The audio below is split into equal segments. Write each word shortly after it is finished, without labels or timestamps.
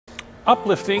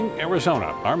Uplifting Arizona,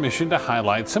 our mission to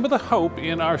highlight some of the hope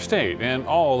in our state and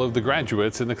all of the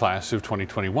graduates in the class of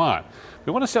 2021.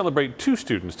 We want to celebrate two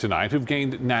students tonight who've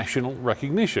gained national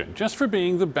recognition just for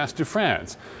being the best of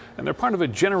friends. And they're part of a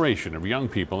generation of young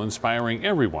people inspiring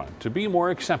everyone to be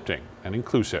more accepting and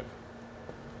inclusive.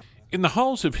 In the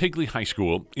halls of Higley High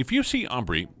School, if you see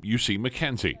Aubrey, you see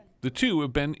Mackenzie. The two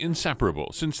have been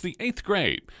inseparable since the 8th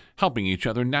grade, helping each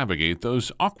other navigate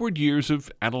those awkward years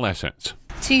of adolescence.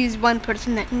 She's one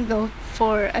person that can go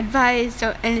for advice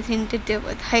or anything to do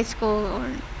with high school or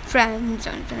friends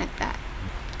or anything like that.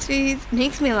 She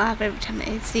makes me laugh every time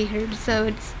I see her, so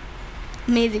it's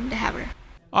amazing to have her.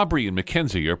 Aubrey and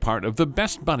Mackenzie are part of the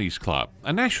Best Buddies Club,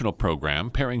 a national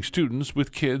program pairing students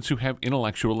with kids who have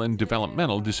intellectual and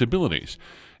developmental disabilities.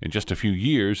 In just a few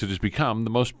years, it has become the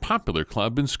most popular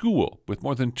club in school, with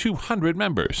more than 200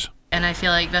 members. And I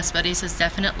feel like Best Buddies has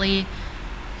definitely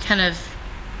kind of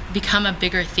become a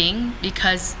bigger thing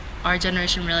because our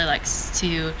generation really likes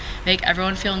to make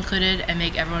everyone feel included and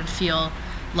make everyone feel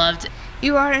loved.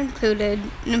 You are included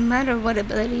no matter what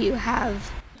ability you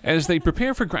have. As they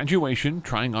prepare for graduation,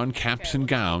 trying on caps and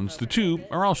gowns, the two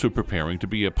are also preparing to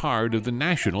be a part of the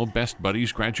National Best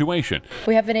Buddies graduation.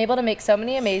 We have been able to make so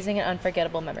many amazing and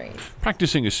unforgettable memories.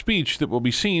 Practicing a speech that will be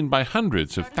seen by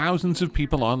hundreds of thousands of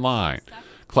people online.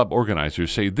 Club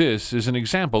organizers say this is an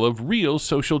example of real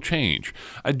social change,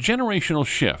 a generational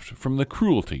shift from the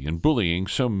cruelty and bullying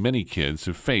so many kids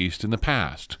have faced in the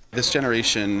past. This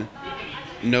generation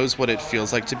knows what it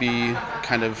feels like to be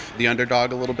kind of the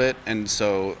underdog a little bit, and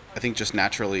so I think just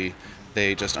naturally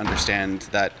they just understand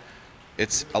that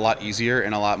it's a lot easier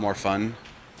and a lot more fun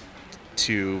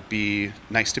to be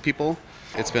nice to people.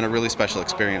 It's been a really special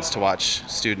experience to watch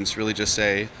students really just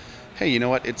say, hey, you know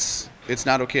what, it's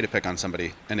not okay to pick on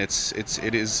somebody, and it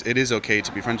is okay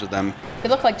to be friends with them. We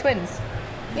look like twins.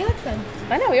 We look twins.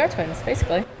 I know, we are twins,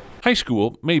 basically. High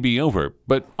school may be over,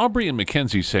 but Aubrey and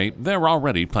Mackenzie say they're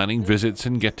already planning visits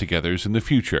and get-togethers in the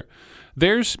future.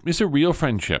 Theirs is a real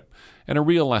friendship and a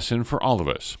real lesson for all of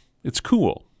us. It's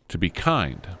cool to be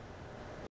kind.